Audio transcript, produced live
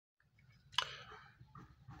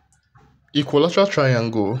Equilateral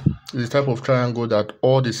triangle is the type of triangle that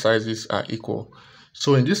all the sizes are equal.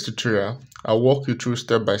 So in this tutorial, I'll walk you through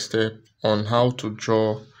step by step on how to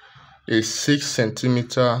draw a 6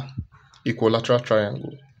 centimeter equilateral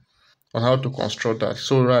triangle, on how to construct that.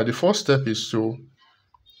 So the first step is you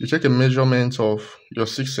take a measurement of your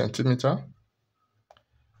 6 centimeter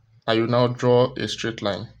and you now draw a straight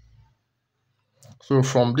line. So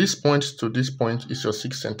from this point to this point is your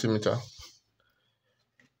 6 centimeter.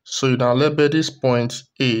 So you now label this point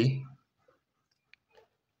A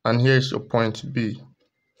and here is your point B.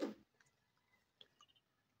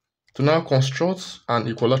 To now construct an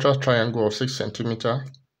equilateral triangle of 6 centimeter,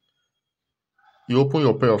 you open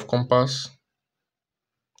your pair of compass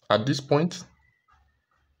at this point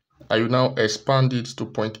and you now expand it to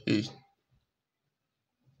point A. So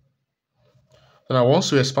now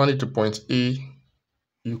once you expand it to point A,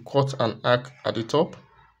 you cut an arc at the top.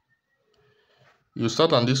 You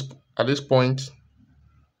start at this point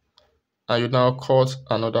and you now cut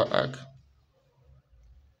another arc.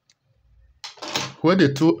 Where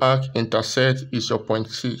the two arcs intersect is your point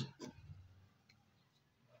C.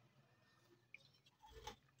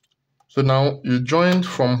 So now you join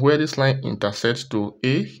from where this line intersects to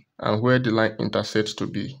A and where the line intersects to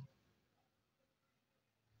B.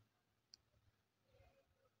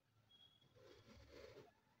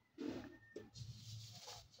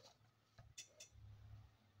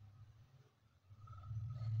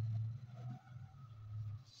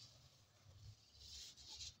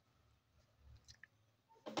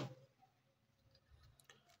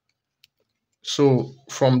 So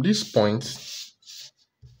from this point,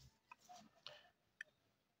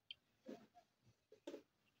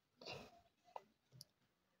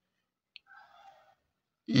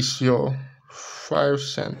 is your 5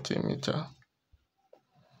 centimeter.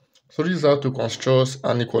 So this is how to construct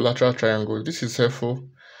an equilateral triangle. If this is helpful,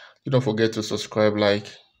 don't forget to subscribe, like,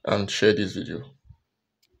 and share this video.